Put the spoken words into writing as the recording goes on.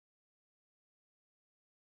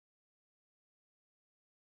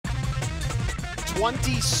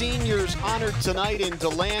20 seniors honored tonight in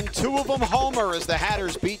DeLand. 2 of them homer as the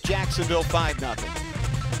Hatters beat Jacksonville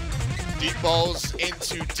 5-0. Deep balls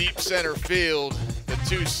into deep center field. The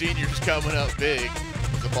 2 seniors coming up big.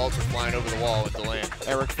 The balls are flying over the wall at DeLand.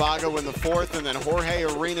 Eric Fago in the 4th, and then Jorge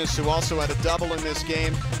Arenas, who also had a double in this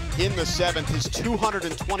game, in the 7th, his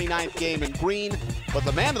 229th game in green. But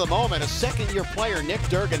the man of the moment, a second-year player, Nick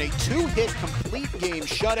Durgan, a 2-hit complete game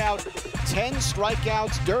shutout, 10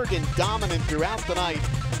 strikeouts. Durgan dominant throughout the night.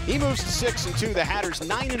 He moves to 6-2. The Hatters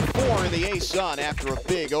 9-4 in the A-Sun after a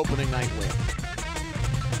big opening night win.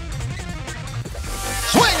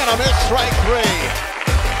 Swing and a miss, strike 3.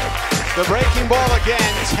 The breaking ball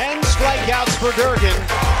again, 10 strikeouts for Durgan.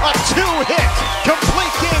 A 2-hit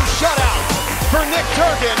complete game shutout for Nick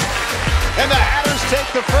Durgan. And the Hatters take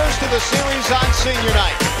the first of the series on senior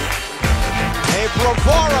night. A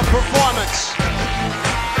bravura performance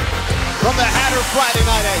from the Hatter Friday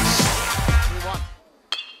night ace.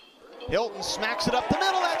 Hilton smacks it up the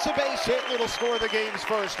middle. That's a base hit. It'll score the game's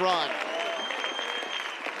first run.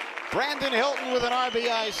 Brandon Hilton with an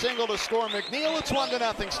RBI single to score McNeil. It's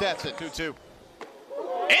 1-0 Stetson. 2-2.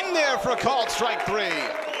 In there for a called strike 3.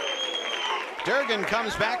 Durgan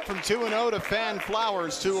comes back from 2-0 to fan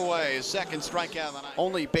Flowers 2 away. His second strikeout of the night.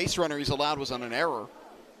 Only base runner he's allowed was on an error.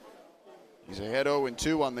 He's ahead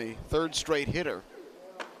 0-2 on the 3rd straight hitter.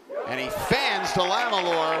 And he fans to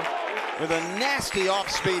Lamalore with a nasty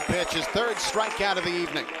off-speed pitch. His 3rd strikeout of the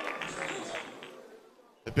evening.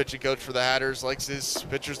 The pitching coach for the Hatters likes his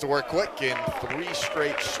pitchers to work quick, and 3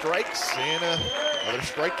 straight strikes and another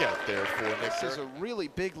strikeout there for Nick. This is a really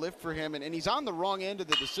big lift for him, and he's on the wrong end of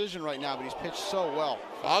the decision right now, but he's pitched so well.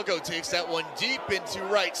 Fago takes that one deep into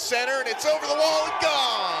right center, and it's over the wall and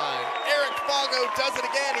gone. Eric Fago does it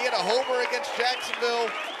again. He had a homer against Jacksonville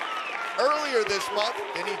earlier this month,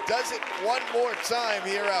 and he does it one more time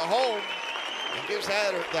here at home and gives the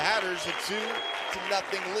Hatters a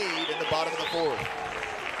 2-0 lead in the bottom of the 4th.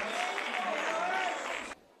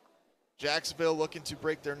 Jacksonville looking to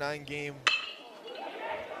break their 9-game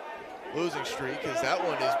losing streak, as that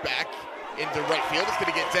one is back into right field. It's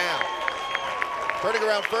going to get down. Turning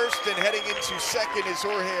around first and heading into second is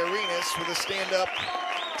Jorge Arenas with a stand-up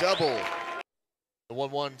double. The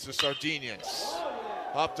 1-1 to Sardinians.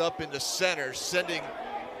 Hopped up into center, sending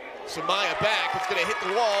Samaya back. It's going to hit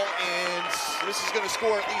the wall, and this is going to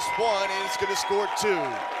score at least 1, and it's going to score 2.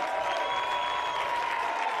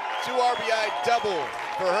 2 RBI double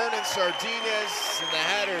for Hernan Sardinez, and the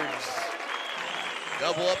Hatters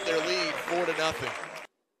double up their lead 4-0.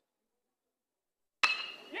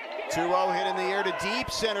 2-0 hit in the air to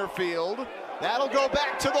deep center field. That'll go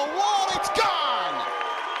back to the wall. It's gone.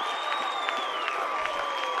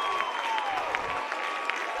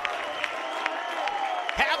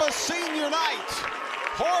 Have a senior night.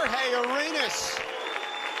 Jorge Arenas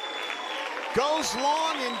goes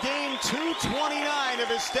long in game 229 of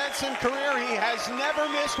his Stetson career. He has never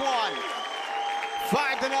missed one.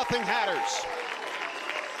 5-0 Hatters.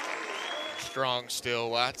 Strong still,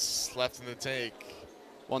 lots left in the tank.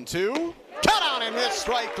 1-2. Cut on and miss,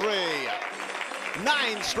 strike 3.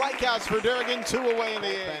 9 strikeouts for Durgan, 2 away in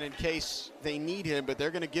the end in case they need him, but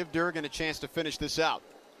they're going to give Durgan a chance to finish this out.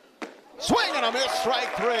 Swing and a miss,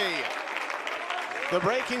 strike 3. The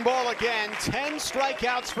breaking ball again, 10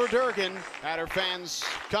 strikeouts for Durgan. Hatter fans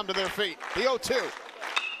come to their feet. The 0-2.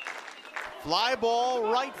 Fly ball,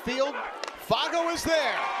 right field. Fago is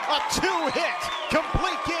there. A 2-hit,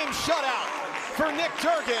 complete game shutout for Nick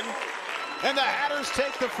Durgan. And the Hatters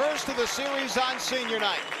take the first of the series on senior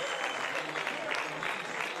night.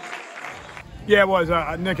 Yeah, it was.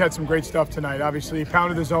 Nick had some great stuff tonight. Obviously, he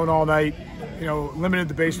pounded the zone all night, limited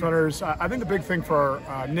the base runners. I think the big thing for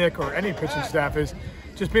Nick or any pitching staff is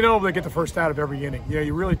just being able to get the first out of every inning.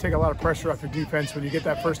 You really take a lot of pressure off your defense. When you get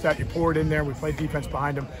that first out, you pour it in there. We play defense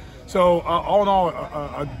behind him. So, all in all,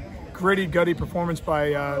 a gritty, gutty performance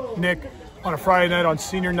by Nick on a Friday night, on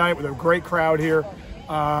senior night with a great crowd here.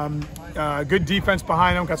 Good defense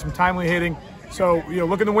behind him, got some timely hitting. So,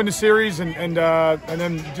 looking to win the series and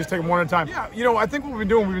then just take them one at a time. Yeah, I think what we've been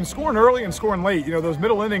doing, we've been scoring early and scoring late. Those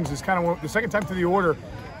middle innings is kind of the second time through the order.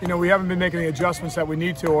 We haven't been making the adjustments that we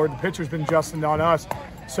need to, or the pitcher's been adjusting on us.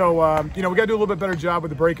 So, we got to do a little bit better job with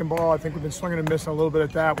the breaking ball. I think we've been swinging and missing a little bit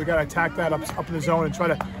at that. We got to attack that up in the zone and try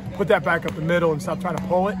to put that back up the middle and stop trying to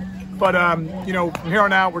pull it. But, from here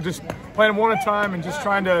on out, we're just playing them one at a time and just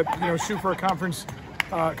trying to, shoot for a conference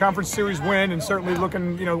series win, and certainly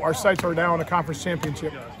looking, our sights are now on a conference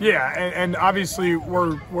championship. Yeah, and obviously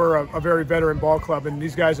we're a very veteran ball club, and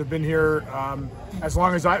these guys have been here as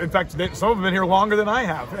long as in fact, some of them have been here longer than I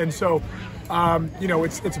have. And so,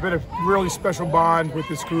 it's been a really special bond with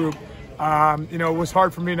this group. You know, it was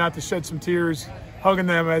hard for me not to shed some tears hugging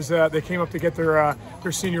them as they came up to get their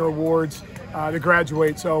senior awards, to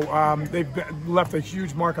graduate. So they've left a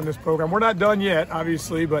huge mark on this program. We're not done yet,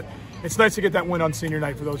 obviously, but it's nice to get that win on senior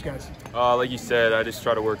night for those guys. Like you said, I just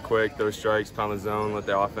try to work quick, throw strikes, pound the zone, let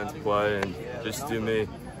the offense play, and just do me.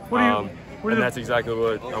 And that's exactly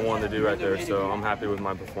what I wanted to do right there, so I'm happy with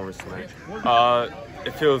my performance tonight.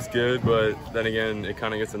 It feels good, but then again, it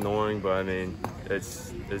kind of gets annoying, but I mean, it's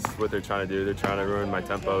what they're trying to do. They're trying to ruin my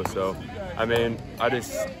tempo, so I mean, I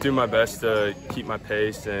just do my best to keep my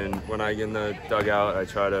pace, and when I get in the dugout, I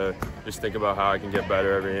try to just think about how I can get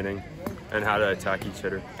better every inning and how to attack each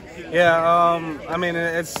hitter. Yeah, I mean,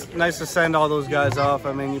 it's nice to send all those guys off.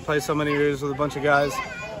 I mean, you play so many years with a bunch of guys,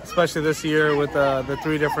 especially this year with the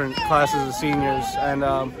 3 different classes of seniors, and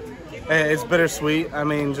it's bittersweet. I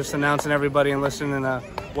mean, just announcing everybody and listening to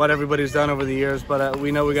what everybody's done over the years, but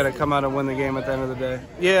we know we got to come out and win the game at the end of the day.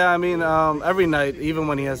 Yeah, I mean, every night, even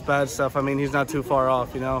when he has bad stuff, I mean, he's not too far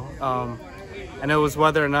off, you know. And it was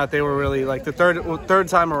whether or not they were really, like, the third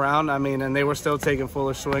time around, I mean, and they were still taking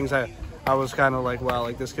foolish swings. I was kind of like, wow,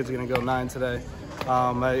 like, this kid's going to go 9 today.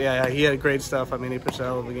 Yeah, he had great stuff. I mean, he pitched a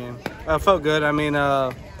hell of a game. Felt good. I mean,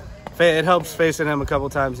 it helps facing him a couple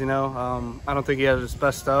times, you know. I don't think he had his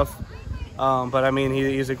best stuff. But, I mean,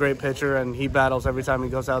 he's a great pitcher, and he battles every time he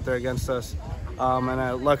goes out there against us.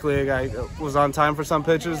 Luckily, I was on time for some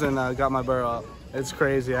pitches and got my burrow up. It's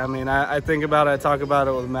crazy. I mean, I think about it. I talk about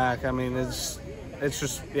it with Mac. I mean, it's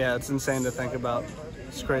just, yeah, it's insane to think about.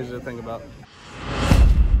 It's crazy to think about.